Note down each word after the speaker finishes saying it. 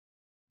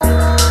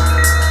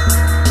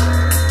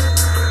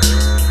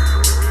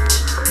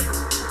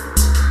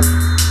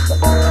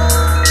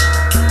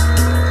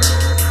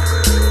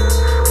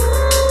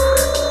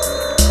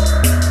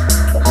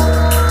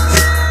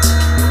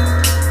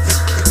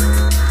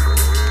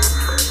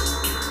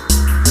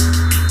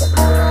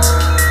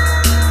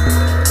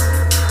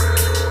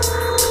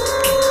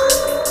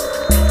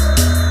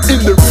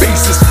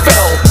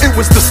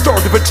was the start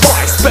of a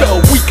dry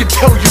spell. We could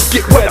tell you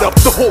get wet up,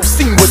 the whole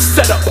scene was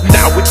set up.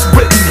 Now it's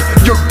written,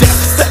 your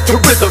death set to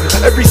rhythm.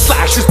 Every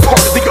slash is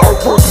part of the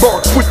artwork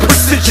marked with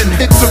precision.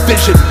 It's a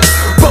vision,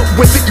 but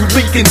with it you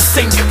leak in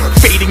sync,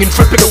 fading and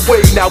dripping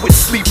away. Now it's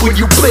sleep when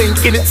you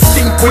blink, and it's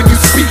stink when you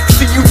speak.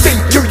 See, you think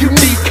you're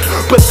unique,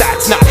 but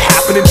that's not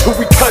happening until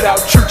we cut out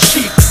your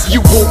cheeks.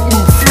 You won't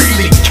move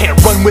freely, can't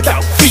run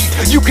without feet.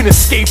 You can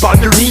escape on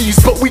your knees,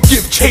 but we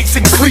give chase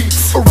and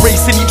cleats.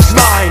 Erasing each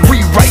line,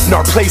 rewriting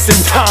our place in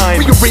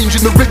time,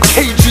 rearranging the rib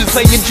cages,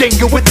 laying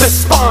Jenga with the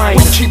spine.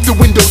 We keep the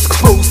windows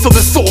closed so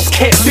the souls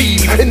can't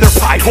leave, and their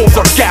pie holes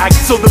are gagged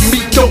so the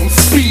meat don't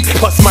speak.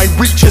 Plus my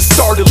reach is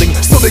startling,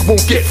 so they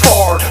won't get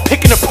far,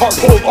 picking apart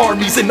whole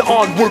armies and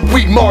onward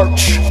we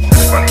march.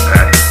 It's funny,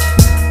 Patty.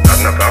 Not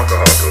enough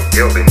alcohol to have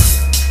killed him.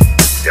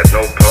 Yet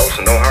no pulse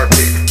and no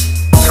heartbeat.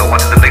 So what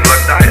did the big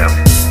lug die of?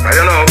 I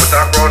don't know, but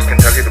Doc Ross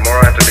can tell you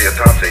tomorrow after the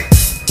autopsy.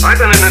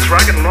 I've been in this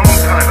racket a long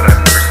time, but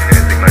I've never seen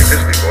anything like this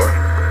before.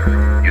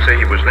 You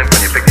say he was limp when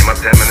you picked him up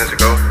 10 minutes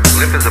ago?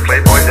 Limp as a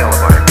Playboy's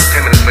alibi.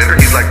 10 minutes later,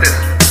 he's like this.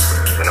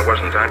 Then it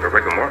wasn't time for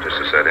rigor mortis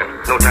to set in.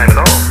 No time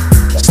at all.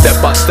 Step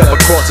by step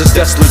across this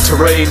desolate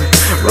terrain,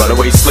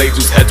 runaway slaves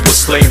whose heads were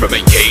slain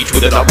remain caged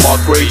within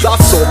unmarked graves. I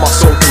sold my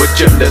soul to a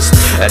gymnast,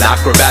 an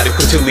acrobatic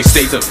continually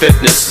stays in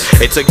fitness.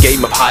 It's a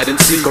game of hide and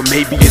seek, or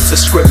maybe it's a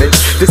scrimmage.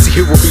 This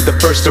here will be the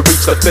first to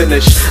reach the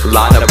finish.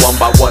 Line up one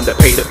by one to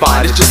pay the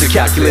fine. It's just a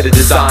calculated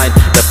design.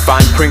 The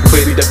fine print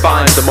clearly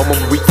defines the moment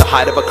we reach the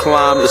height of a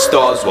climb. The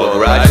stars will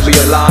gradually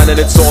align and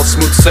it's all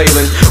smooth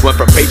sailing. Went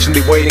from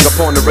patiently waiting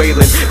upon the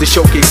railing to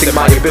showcasing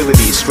my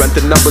abilities. Strength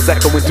in numbers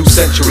echoing through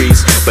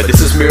centuries. But this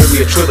is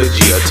merely a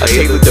trilogy, a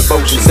tailored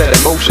devotion set in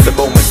motion. The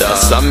moment the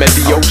sun met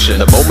the ocean,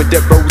 the moment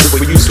that roses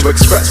were used to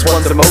express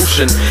one's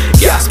emotion.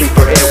 Gasping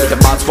for air with the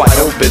mouths wide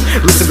open,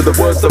 listen to the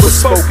words that were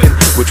spoken,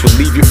 which will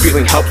leave you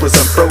feeling helpless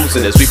and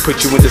frozen as we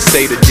put you in the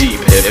state of deep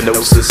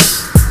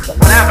hypnosis.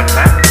 What happened,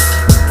 Pat?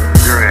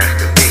 You're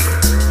asking me.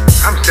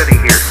 I'm sitting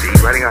here, see,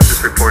 writing out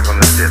this report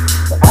on the stiff.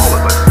 All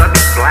of a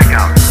sudden,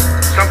 blackout.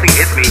 Something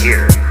hit me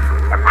here.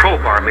 A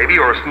crowbar, maybe,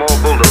 or a small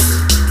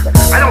bulldozer.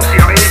 I don't see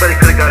how anybody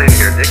could have got in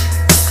here, Dick.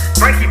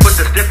 Frankie put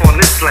the stiff on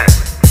this slant.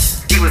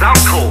 He was out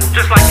cold,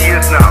 just like he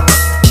is now.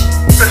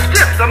 The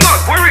stiff, the mug,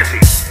 where is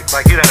he? It's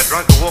like you'd had a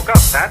drunk who woke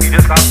up, Pat. He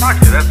just outfoxed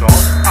you, that's all.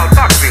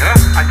 Outfoxed me, huh?